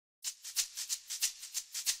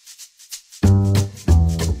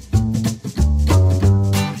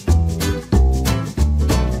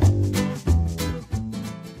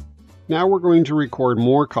Now we're going to record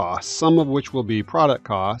more costs, some of which will be product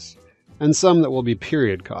costs, and some that will be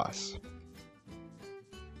period costs.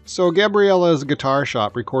 So Gabriella's guitar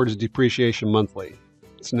shop records depreciation monthly.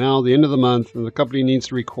 It's now the end of the month and the company needs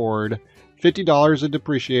to record $50 of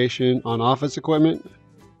depreciation on office equipment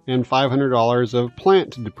and $500 of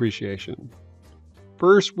plant depreciation.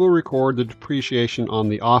 First, we'll record the depreciation on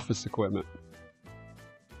the office equipment.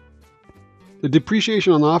 The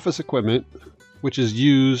depreciation on office equipment, which is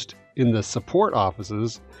used in the support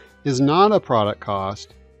offices, is not a product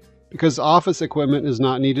cost because office equipment is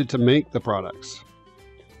not needed to make the products.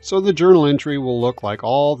 So the journal entry will look like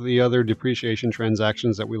all the other depreciation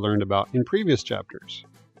transactions that we learned about in previous chapters.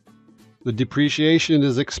 The depreciation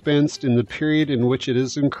is expensed in the period in which it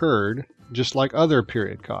is incurred, just like other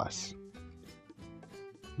period costs.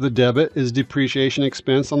 The debit is depreciation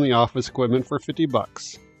expense on the office equipment for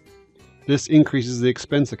 $50. This increases the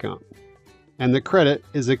expense account. And the credit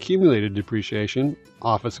is accumulated depreciation,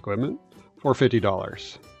 office equipment, for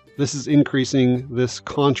 $50. This is increasing this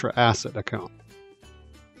contra asset account.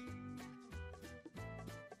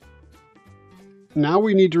 Now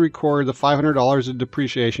we need to record the $500 of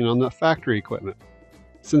depreciation on the factory equipment.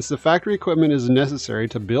 Since the factory equipment is necessary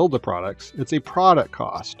to build the products, it's a product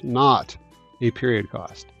cost, not a period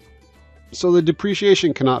cost. So the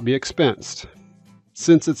depreciation cannot be expensed.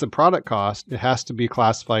 Since it's a product cost, it has to be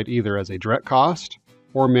classified either as a direct cost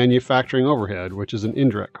or manufacturing overhead, which is an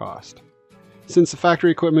indirect cost. Since the factory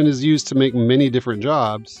equipment is used to make many different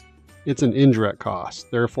jobs, it's an indirect cost.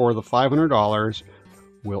 Therefore, the $500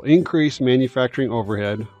 will increase manufacturing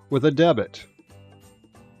overhead with a debit.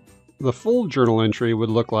 The full journal entry would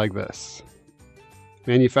look like this.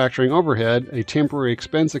 Manufacturing overhead, a temporary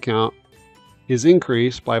expense account, is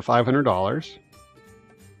increased by $500.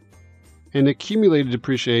 And accumulated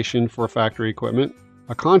depreciation for factory equipment,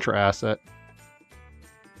 a contra asset,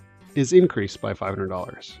 is increased by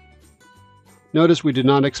 $500. Notice we did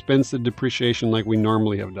not expense the depreciation like we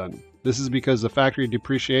normally have done. This is because the factory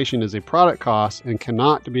depreciation is a product cost and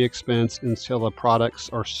cannot be expensed until the products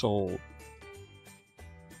are sold.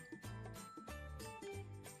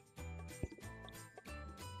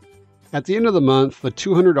 At the end of the month, the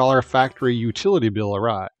 $200 factory utility bill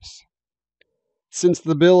arrives. Since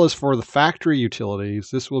the bill is for the factory utilities,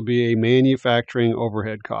 this will be a manufacturing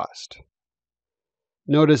overhead cost.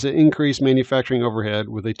 Notice it increased manufacturing overhead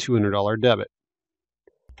with a $200 debit.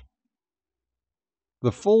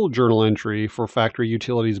 The full journal entry for factory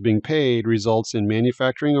utilities being paid results in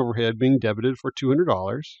manufacturing overhead being debited for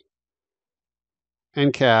 $200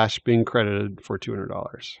 and cash being credited for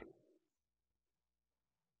 $200.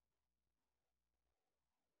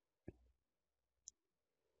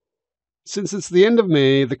 Since it's the end of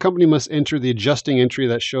May, the company must enter the adjusting entry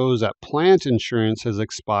that shows that plant insurance has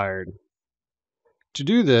expired. To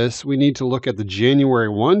do this, we need to look at the January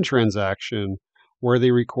 1 transaction where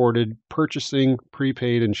they recorded purchasing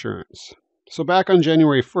prepaid insurance. So back on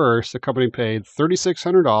January 1st, the company paid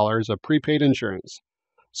 $3,600 of prepaid insurance.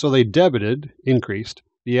 So they debited, increased,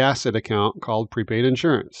 the asset account called prepaid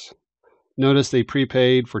insurance. Notice they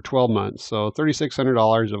prepaid for 12 months. So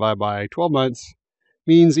 $3,600 divided by 12 months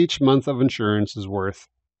means each month of insurance is worth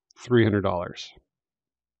 $300.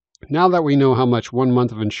 Now that we know how much 1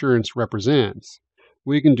 month of insurance represents,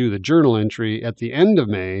 we can do the journal entry at the end of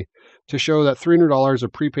May to show that $300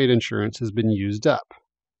 of prepaid insurance has been used up.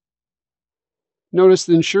 Notice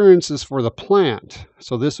the insurance is for the plant,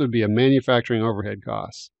 so this would be a manufacturing overhead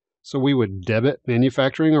cost. So we would debit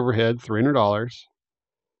manufacturing overhead $300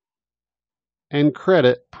 and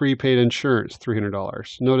credit prepaid insurance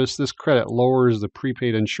 $300. Notice this credit lowers the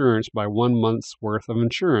prepaid insurance by 1 month's worth of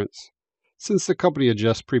insurance, since the company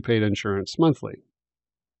adjusts prepaid insurance monthly.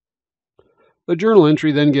 The journal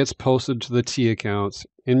entry then gets posted to the T accounts,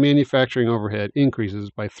 and manufacturing overhead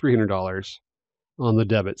increases by $300 on the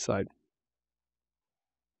debit side.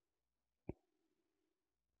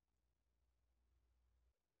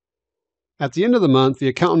 At the end of the month, the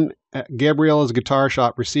accountant at Gabriella's guitar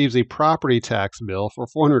shop receives a property tax bill for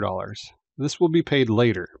 $400. This will be paid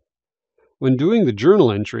later. When doing the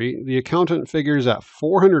journal entry, the accountant figures that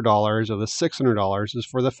 $400 of the $600 is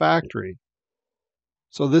for the factory.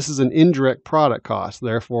 So this is an indirect product cost.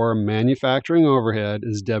 Therefore, manufacturing overhead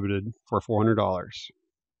is debited for $400.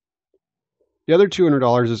 The other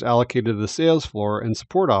 $200 is allocated to the sales floor and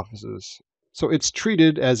support offices. So it's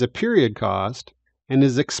treated as a period cost and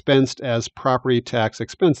is expensed as property tax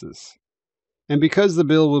expenses. And because the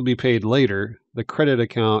bill will be paid later, the credit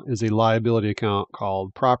account is a liability account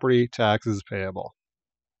called property taxes payable.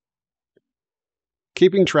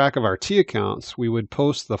 Keeping track of our T accounts, we would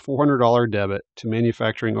post the $400 debit to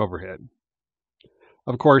manufacturing overhead.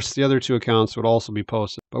 Of course, the other two accounts would also be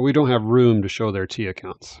posted, but we don't have room to show their T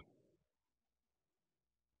accounts.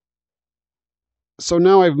 So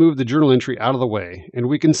now I've moved the journal entry out of the way, and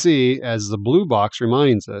we can see, as the blue box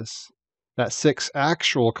reminds us, that 6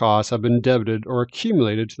 actual costs have been debited or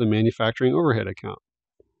accumulated to the manufacturing overhead account.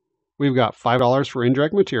 We've got $5 for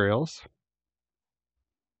indirect materials,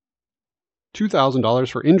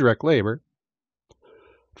 $2,000 for indirect labor,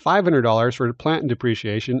 $500 for plant and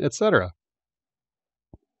depreciation, etc.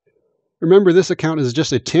 Remember, this account is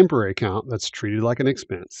just a temporary account that's treated like an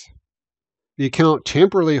expense. The account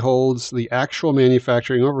temporarily holds the actual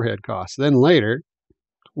manufacturing overhead costs. Then later,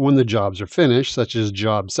 when the jobs are finished, such as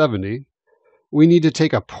job 70, we need to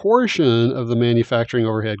take a portion of the manufacturing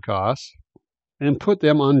overhead costs and put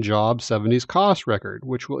them on job 70's cost record,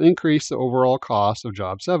 which will increase the overall cost of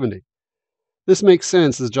job 70. This makes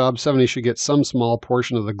sense, as job 70 should get some small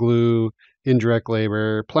portion of the glue, indirect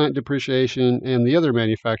labor, plant depreciation, and the other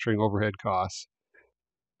manufacturing overhead costs,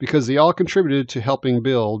 because they all contributed to helping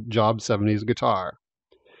build job 70's guitar.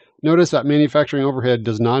 Notice that manufacturing overhead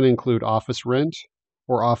does not include office rent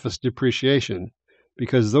or office depreciation,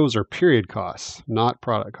 because those are period costs, not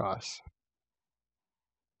product costs.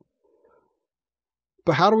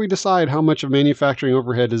 But how do we decide how much of manufacturing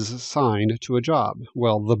overhead is assigned to a job?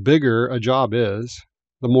 Well, the bigger a job is,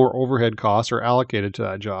 the more overhead costs are allocated to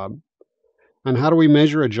that job. And how do we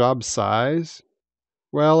measure a job size?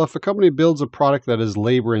 Well, if a company builds a product that is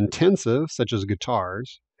labor intensive, such as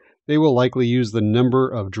guitars, they will likely use the number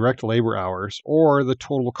of direct labor hours or the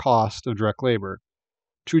total cost of direct labor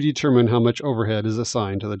to determine how much overhead is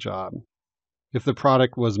assigned to the job. If the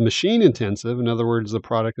product was machine intensive, in other words, the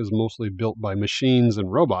product is mostly built by machines and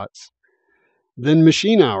robots, then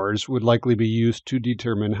machine hours would likely be used to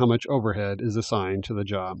determine how much overhead is assigned to the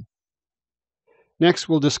job. Next,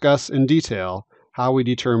 we'll discuss in detail how we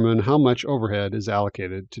determine how much overhead is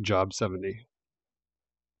allocated to job 70.